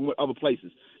played and left and went other places.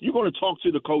 You're going to talk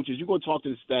to the coaches, you're going to talk to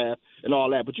the staff and all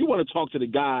that, but you want to talk to the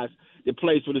guys that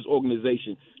plays for this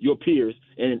organization, your peers,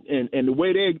 and the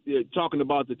way they're talking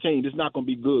about the team is not going to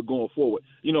be good going forward.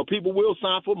 People will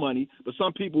sign for money, but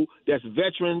some people that's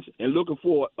veterans and looking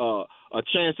for a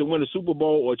chance to win a Super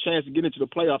Bowl or a chance to get into the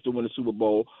playoffs to win a Super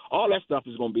Bowl, all that stuff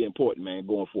is going to be important, man,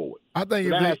 going forward. I think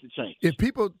that has to change. If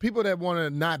people that want to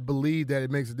not believe that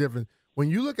it makes a difference, when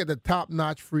you look at the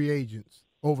top-notch free agents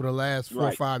over the last 4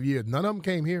 or 5 years, none of them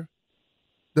came here.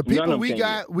 The people we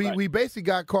got, we basically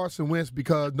got Carson Wentz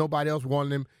because nobody else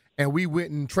wanted him, and we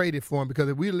went and traded for him, because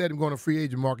if we let him go on a free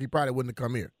agent market, he probably wouldn't have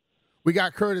come here. We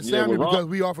got Curtis Samuel because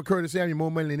we offered Curtis Samuel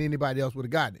more money than anybody else would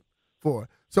have gotten him for.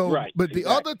 So, but the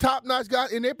other top-notch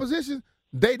guys in their position,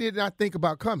 they did not think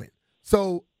about coming.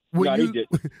 So when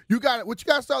you got what you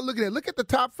got to start looking at. Look at the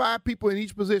top 5 people in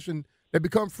each position that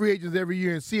become free agents every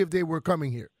year and see if they were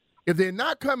coming here. If they're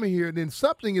not coming here, then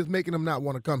something is making them not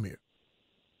want to come here.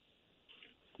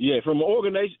 Yeah, from an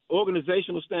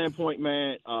organizational standpoint,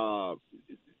 man,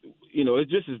 it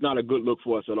just is not a good look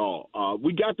for us at all.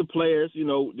 We got the players,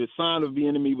 the sign of the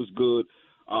enemy was good,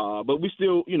 but we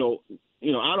still,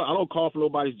 I don't call for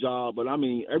nobody's job, but I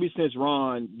mean, ever since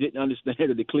Ron didn't understand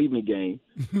that the Cleveland game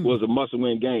was a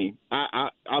must-win game,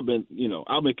 I've been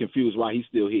confused why he's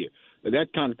still here. But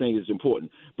that kind of thing is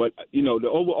important. But the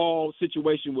overall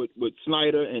situation with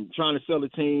Snyder and trying to sell the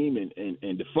team and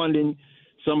the funding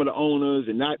some of the owners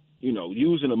and not,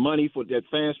 using the money for that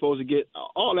fans supposed to get,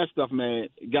 all that stuff, man,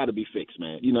 got to be fixed,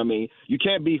 man. You know what I mean? You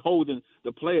can't be holding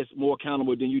the players more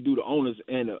accountable than you do the owners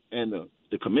and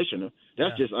the commissioner.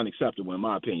 That's just unacceptable, in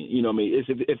my opinion. You know what I mean?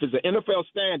 If it's an NFL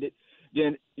standard,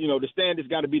 then, the standard's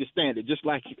got to be the standard, just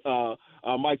like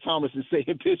Mike Tomlinson say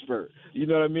in Pittsburgh. You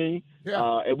know what I mean?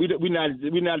 Yeah. And we're not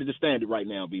at the standard right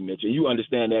now, B. Mitch, and you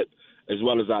understand that as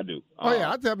well as I do.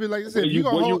 I tell you, like I said,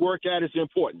 when you work at it's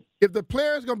important. If the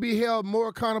player's going to be held more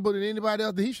accountable than anybody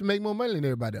else, then he should make more money than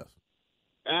everybody else.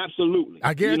 Absolutely.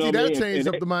 I guarantee that'll change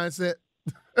up the mindset.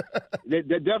 That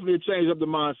definitely change up the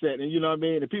mindset. And you know what I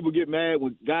mean? And people get mad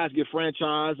when guys get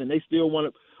franchised and they still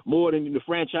want more than the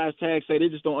franchise tag say. They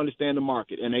just don't understand the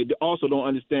market. And they also don't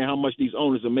understand how much these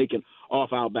owners are making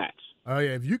off our backs. Oh,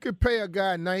 yeah. If you could pay a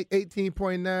guy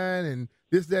 18.9 and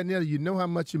this, that, and the other, you know how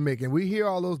much you're making. We hear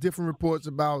all those different reports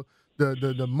about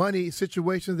the money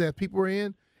situations that people are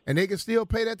in, and they can still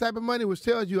pay that type of money, which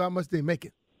tells you how much they're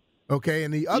making. Okay?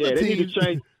 And the other teams. Need to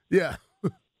change. Yeah.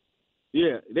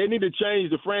 Yeah, they need to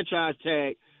change the franchise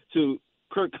tag to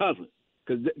Kirk Cousins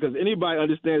because anybody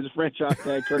understands the franchise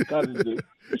tag Kirk Cousins do.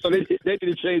 So they need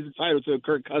to change the title to a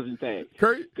Kirk Cousins tag.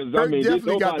 Kirk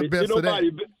definitely got the best of that.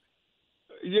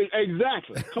 Yeah,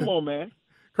 exactly. Come on, man.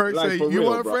 Kirk say, you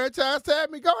want a franchise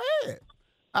tag me? Go ahead.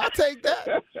 I'll take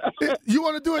that. You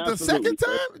want to do it the second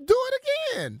time? Do it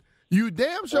again. You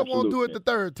damn sure won't do it the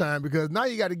third time because now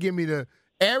you got to give me the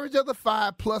average of the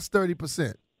 5 plus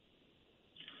 30%.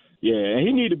 Yeah, and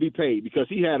he need to be paid because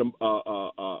he had an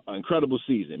incredible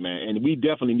season, man, and we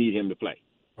definitely need him to play.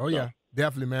 Oh, yeah,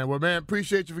 definitely, man. Well, man,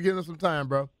 appreciate you for giving us some time,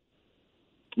 bro.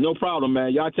 No problem,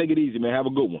 man. Y'all take it easy, man. Have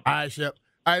a good one. All right, Shep.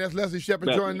 All right, that's Leslie Shepard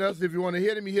joining us. If you want to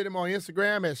hit him, you hit him on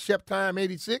Instagram at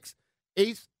ShepTime86,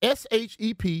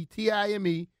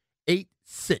 SHEPTIME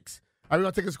 86. All right, we're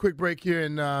going to take us a quick break here,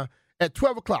 and at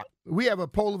 12 o'clock, we have a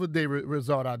poll of the day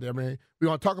result out there, man. We're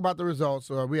going to talk about the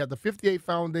results. We have the 58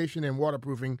 Foundation and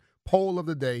Waterproofing poll of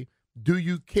the day. Do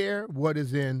you care what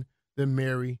is in the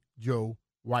Mary Jo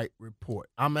White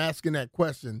report? I'm asking that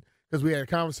question because we had a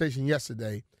conversation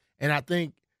yesterday, and I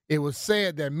think it was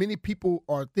said that many people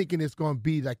are thinking it's going to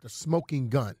be like the smoking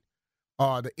gun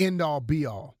or the end-all,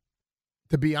 be-all.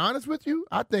 To be honest with you,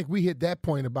 I think we hit that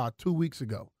point about 2 weeks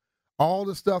ago. All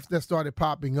the stuff that started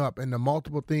popping up and the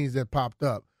multiple things that popped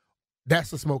up, that's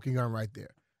the smoking gun right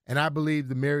there. And I believe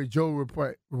the Mary Jo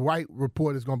White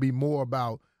report is going to be more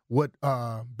about what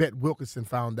Bet Wilkinson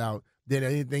found out than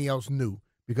anything else new,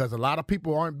 because a lot of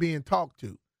people aren't being talked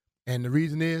to. And the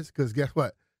reason is because guess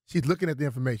what? She's looking at the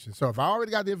information. So if I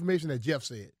already got the information that Jeff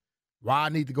said, why I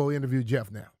need to go interview Jeff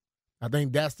now? I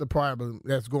think that's the problem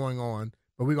that's going on.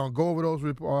 But we're going to go over those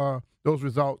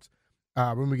results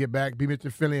when we get back. B.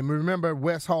 Mitchell Finley. And remember,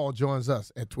 Wes Hall joins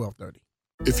us at 12:30.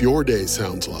 If your day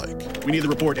sounds like we need the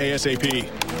report ASAP,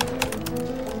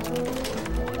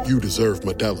 you deserve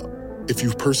Modelo. If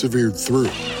you've persevered through,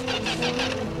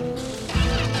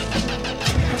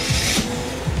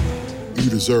 you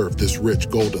deserve this rich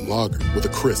golden lager with a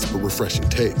crisp but refreshing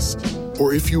taste.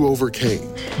 Or if you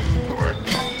overcame.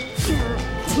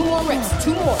 2 more reps,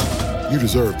 2 more. You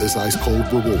deserve this ice-cold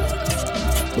reward.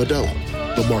 Modelo,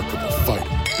 the Markable Fighter.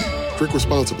 Drink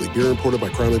responsibly. Beer imported by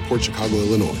Crown Imports, Chicago,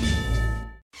 Illinois.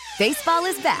 Baseball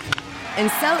is back, and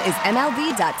so is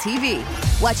MLB.tv.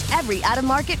 Watch every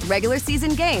out-of-market regular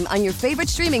season game on your favorite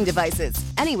streaming devices,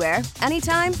 anywhere,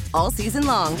 anytime, all season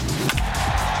long.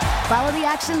 Follow the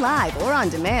action live or on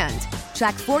demand.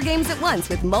 Track 4 games at once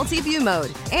with multi-view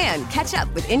mode and catch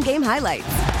up with in-game highlights.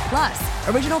 Plus,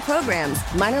 original programs,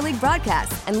 minor league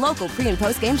broadcasts, and local pre- and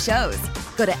post-game shows.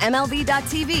 Go to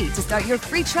MLB.tv to start your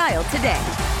free trial today.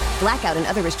 Blackout and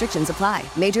other restrictions apply.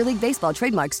 Major League Baseball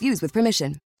trademarks used with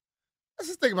permission. Let's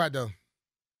just think about it, though.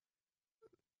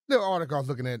 Little article I was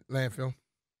looking at, landfill.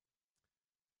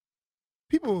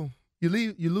 People, you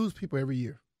lose people every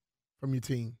year from your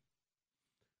team.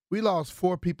 We lost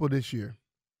 4 people this year.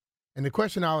 And the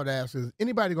question I would ask is,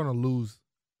 anybody going to lose,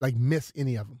 like miss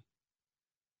any of them?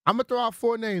 I'm going to throw out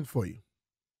 4 names for you.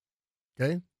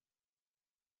 Okay?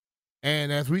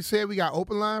 And as we said, we got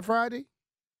open line Friday.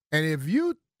 And if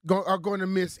you are going to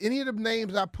miss any of the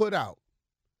names I put out,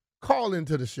 call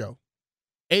into the show.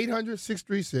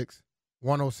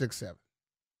 800-636-1067.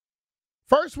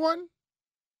 First one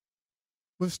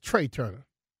was Trey Turner.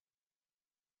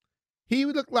 He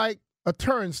looked like a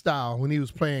turnstile when he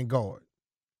was playing guard,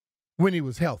 when he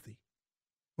was healthy.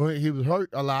 When he was hurt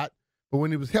a lot, but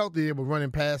when he was healthy, they were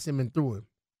running past him and through him.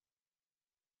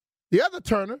 The other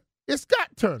Turner is Scott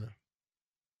Turner.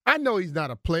 I know he's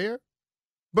not a player,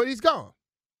 but he's gone.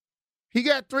 He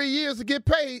got 3 years to get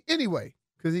paid anyway,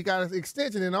 because he got an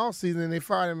extension in all season and they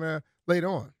fired him later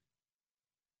on.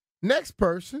 Next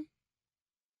person,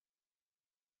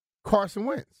 Carson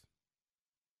Wentz.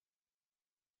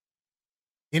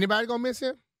 Anybody gonna miss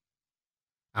him?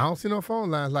 I don't see no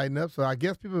phone lines lighting up, so I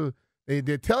guess people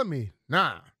they're telling me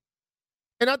nah.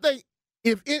 And I think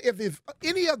if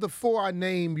any of the 4 I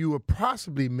named you would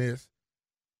possibly miss,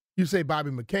 you say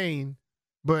Bobby McCain,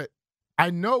 but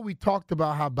I know we talked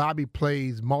about how Bobby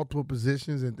plays multiple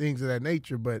positions and things of that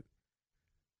nature, but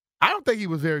I don't think he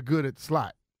was very good at the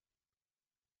slot.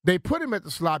 They put him at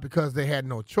the slot because they had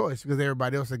no choice, because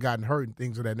everybody else had gotten hurt and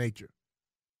things of that nature.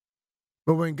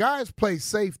 But when guys play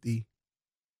safety,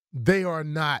 they are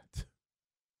not.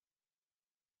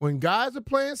 When guys are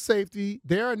playing safety,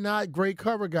 they are not great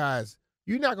cover guys.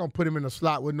 You're not going to put him in a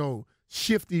slot with no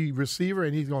shifty receiver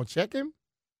and he's going to check him.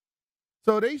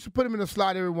 So they used to put him in a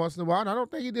slot every once in a while, and I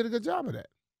don't think he did a good job of that.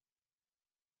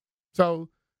 So,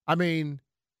 I mean,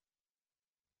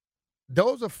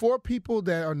 those are 4 people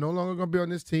that are no longer going to be on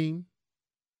this team,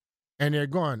 and they're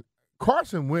gone.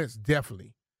 Carson Wentz,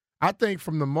 definitely. I think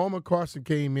from the moment Carson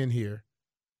came in here,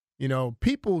 you know,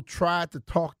 people tried to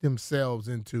talk themselves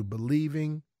into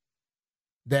believing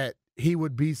that he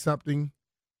would be something,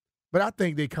 but I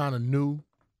think they kind of knew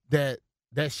that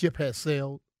that ship had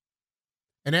sailed.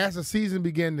 And as the season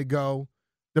began to go,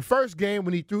 the first game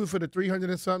when he threw for the 300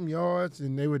 and something yards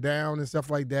and they were down and stuff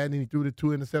like that, and he threw the 2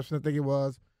 interceptions, I think it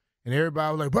was, and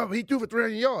everybody was like, "But he threw for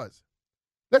 300 yards."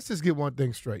 Let's just get one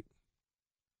thing straight.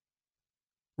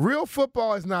 Real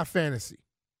football is not fantasy.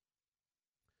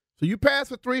 So you pass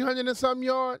for 300 and something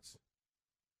yards,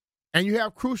 and you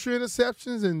have crucial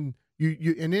interceptions, and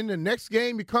and in the next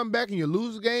game you come back and you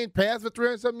lose the game, pass for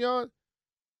 300 and something yards.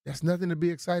 That's nothing to be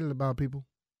excited about, people.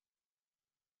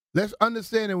 Let's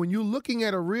understand that when you're looking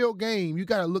at a real game, you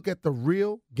got to look at the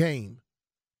real game.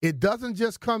 It doesn't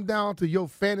just come down to your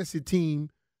fantasy team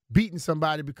beating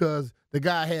somebody because the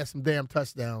guy has some damn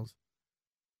touchdowns.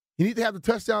 You need to have the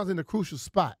touchdowns in the crucial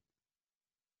spot.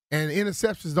 And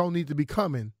interceptions don't need to be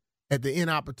coming at the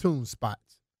inopportune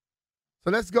spots.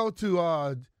 So let's go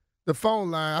to the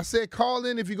phone line. I said call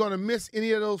in if you're going to miss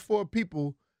any of those 4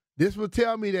 people. This will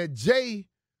tell me that Jay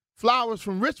Flowers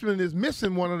from Richmond is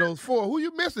missing one of those 4. Who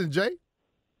you missing, Jay?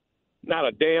 Not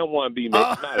a damn one, B.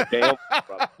 Not a damn one,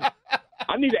 brother.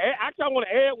 I need to actually, I want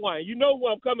to add one. You know who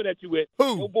I'm coming at you with.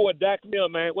 Who? Your boy Dax Mill,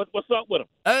 man. What's up with him?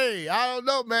 Hey, I don't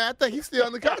know, man. I think he's still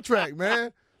on the contract,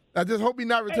 man. I just hope he's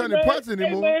not returning punts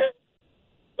anymore. Hey,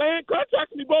 man,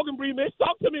 contracts be broken, Bree, man.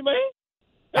 Talk to me, man.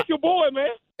 That's your boy,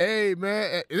 man. Hey,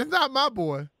 man, it's not my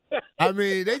boy. I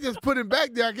mean, they just put him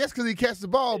back there, I guess, because he catches the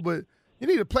ball, but you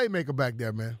need a playmaker back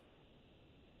there, man.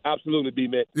 Absolutely,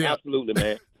 B-Man. Yeah. Absolutely,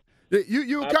 man.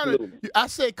 You kind of, I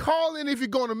say call in if you're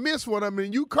going to miss one. I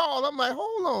mean, you call, I'm like,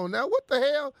 hold on now, what the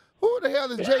hell? Who the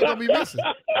hell is Jay going to be missing?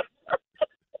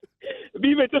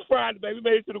 B-Man, just Friday, man. We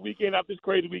made it to the weekend after this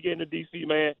crazy weekend in D.C.,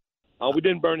 man. We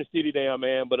didn't burn the city down,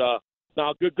 man. But,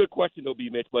 no, good question, though,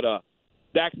 B-Mitch. But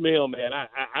Dax Mill, man,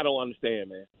 I don't understand,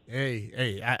 man.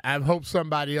 Hey, I hope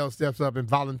somebody else steps up and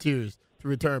volunteers to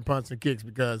return punts and kicks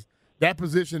because that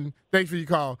position, thanks for your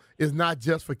call, is not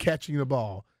just for catching the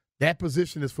ball. That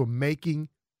position is for making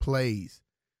plays.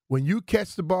 When you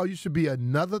catch the ball, you should be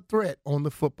another threat on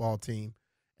the football team.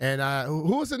 And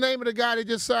who was the name of the guy they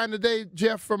just signed today,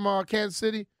 Jeff, from Kansas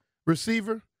City?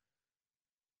 Receiver?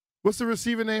 What's the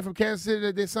receiver name from Kansas City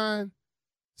that they signed?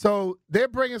 So they're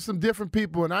bringing some different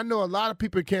people, and I know a lot of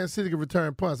people in Kansas City can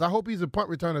return punts. I hope he's a punt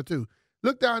returner too.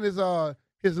 Look down his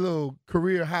little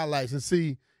career highlights and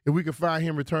see if we can find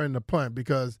him returning the punt,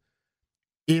 because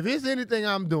if it's anything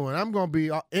I'm doing, I'm going to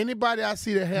be anybody I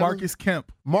see that has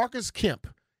Marcus Kemp.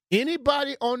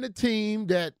 Anybody on the team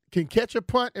that can catch a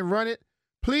punt and run it,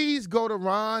 please go to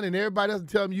Ron and everybody else and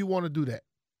tell him you want to do that.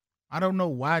 I don't know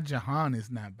why Jahan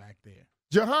is not back there.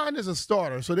 Jahan is a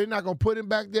starter, so they're not going to put him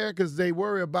back there because they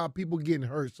worry about people getting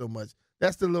hurt so much.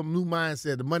 That's the little new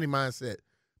mindset, the money mindset.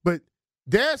 But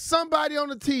there's somebody on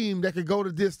the team that could go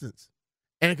the distance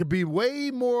and it could be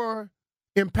way more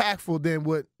impactful than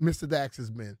what Mr. Dax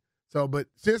has been. So, but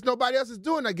since nobody else is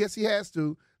doing it, I guess he has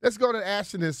to. Let's go to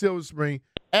Ashton in Silver Spring.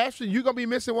 Ashton, you going to be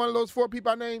missing one of those 4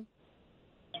 people I named?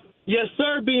 Yes,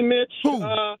 sir, B. Mitch. Who?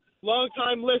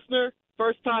 Long-time listener,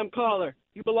 first-time caller.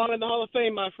 You belong in the Hall of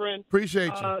Fame, my friend.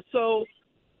 Appreciate you. So,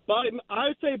 I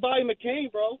would say Bobby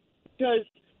McCain, bro, because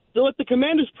what the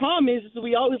Commanders' problem is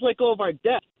we always let go of our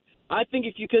depth. I think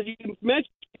because you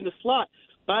mentioned in the slot,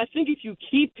 but I think if you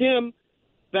keep him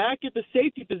back at the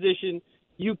safety position,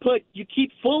 you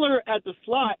keep Fuller at the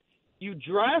slot, you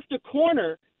draft a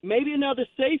corner, maybe another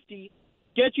safety,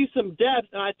 get you some depth,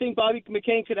 and I think Bobby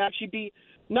McCain could actually be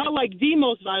not like the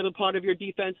most valuable part of your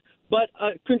defense, but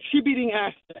a contributing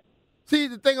asset. See,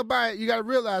 the thing about it, you got to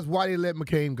realize why they let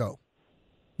McCain go.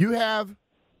 You have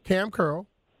Cam Curl,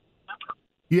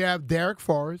 you have Derek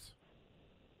Forrest,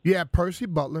 you have Percy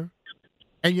Butler,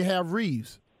 and you have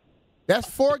Reeves. That's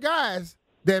 4 guys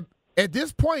that, at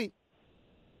this point,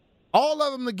 all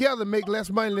of them together make less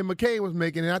money than McCain was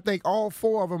making, and I think all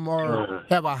 4 of them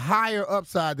have a higher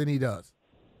upside than he does.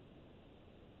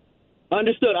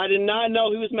 Understood. I did not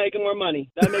know he was making more money.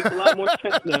 That makes a lot more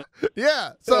sense now.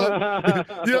 Yeah. So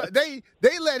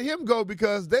they let him go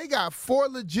because they got 4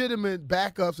 legitimate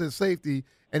backups at safety,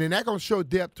 And then that's going to show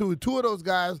depth, too. Two of those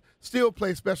guys still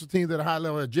play special teams at a high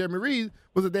level. Jeremy Reed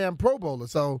was a damn Pro Bowler.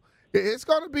 So it's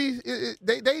going to be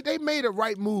they made a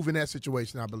right move in that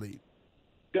situation, I believe.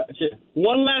 Gotcha.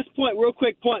 One last point, real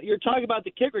quick point. You're talking about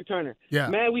the kick returner. Yeah.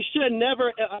 Man, we should have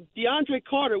never DeAndre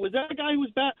Carter, was that a guy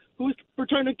who was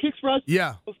returning kicks for us?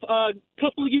 Yeah. A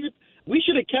couple of years? We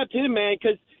should have kept him, man,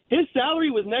 because his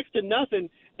salary was next to nothing,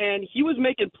 and he was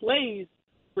making plays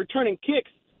returning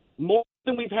kicks more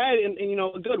than we've had in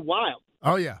a good while.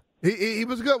 Oh, yeah. He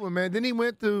was a good one, man. Then he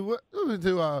went to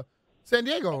San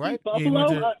Diego, right? Buffalo, he went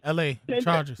to L.A.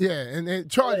 Chargers. Yeah,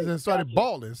 and Chargers and started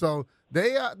balling. So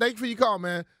they thank you for your call,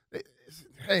 man.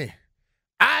 Hey,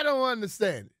 I don't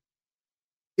understand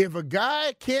it. If a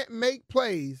guy can't make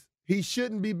plays, he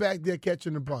shouldn't be back there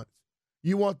catching the punts.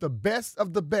 You want the best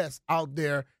of the best out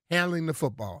there handling the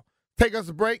football. Take us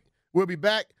a break. We'll be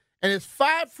back. And there's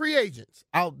 5 free agents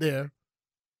out there.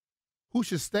 Who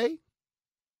should stay?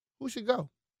 Who should go?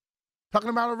 Talking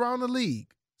about around the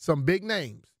league. Some big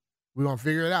names. We're going to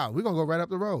figure it out. We're going to go right up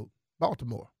the road.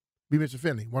 Baltimore. B. Mitchell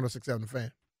Finley, 106.7 The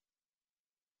Fan.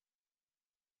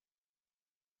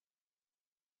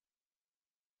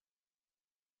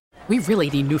 We really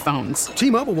need new phones.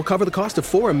 T-Mobile will cover the cost of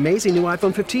 4 amazing new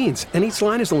iPhone 15s, and each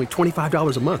line is only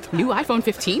 $25 a month. New iPhone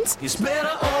 15s? It's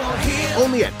better over here.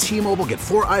 Only at T-Mobile, get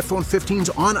 4 iPhone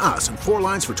 15s on us and 4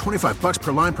 lines for $25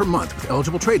 per line per month with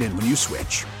eligible trade-in when you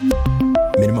switch.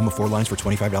 Minimum of 4 lines for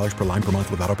 $25 per line per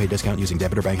month with auto pay discount using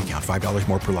debit or bank account. $5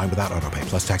 more per line without auto pay,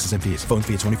 plus taxes and fees. Phone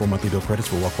fee at 24 monthly bill credits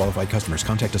for well-qualified customers.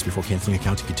 Contact us before canceling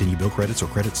account to continue bill credits or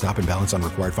credit stop and balance on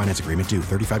required finance agreement due.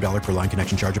 $35 per line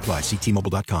connection charge applies. See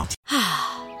T-Mobile.com.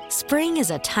 Spring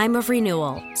is a time of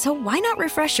renewal, so why not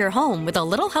refresh your home with a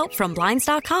little help from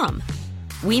Blinds.com?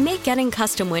 We make getting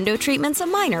custom window treatments a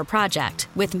minor project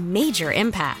with major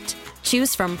impact.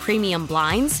 Choose from premium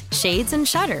blinds, shades, and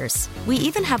shutters. We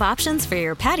even have options for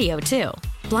your patio, too.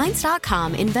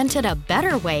 Blinds.com invented a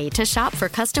better way to shop for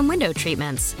custom window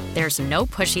treatments. There's no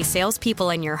pushy salespeople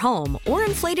in your home or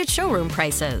inflated showroom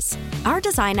prices. Our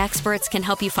design experts can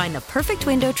help you find the perfect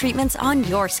window treatments on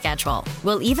your schedule.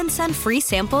 We'll even send free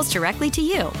samples directly to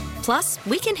you. Plus,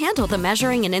 we can handle the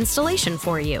measuring and installation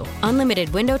for you. Unlimited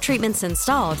window treatments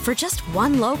installed for just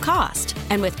one low cost.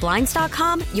 And with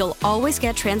Blinds.com, you'll always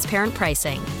get transparent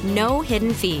pricing. No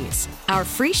hidden fees. Our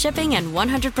free shipping and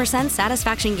 100%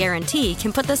 satisfaction guarantee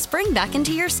can put the spring back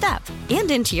into your step and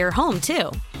into your home,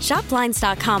 too. Shop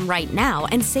Blinds.com right now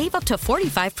and save up to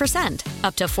 45%.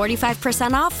 Up to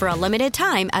 45% off for a limited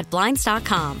time at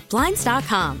Blinds.com.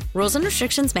 Blinds.com. Rules and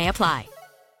restrictions may apply.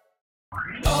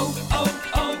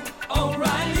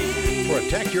 O'Reilly.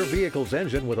 Protect your vehicle's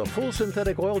engine with a full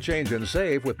synthetic oil change and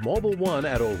save with Mobil 1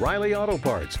 at O'Reilly Auto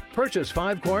Parts. Purchase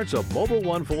 5 quarts of Mobil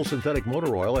 1 full synthetic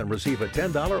motor oil and receive a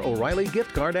 $10 O'Reilly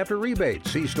gift card after rebate.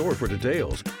 See store for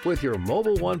details. With your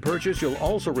Mobil 1 purchase, you'll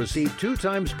also receive 2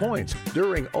 times points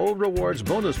during O Rewards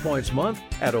Bonus Points Month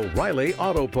at O'Reilly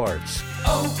Auto Parts.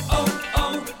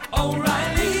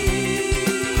 O'Reilly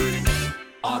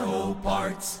Auto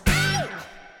Parts.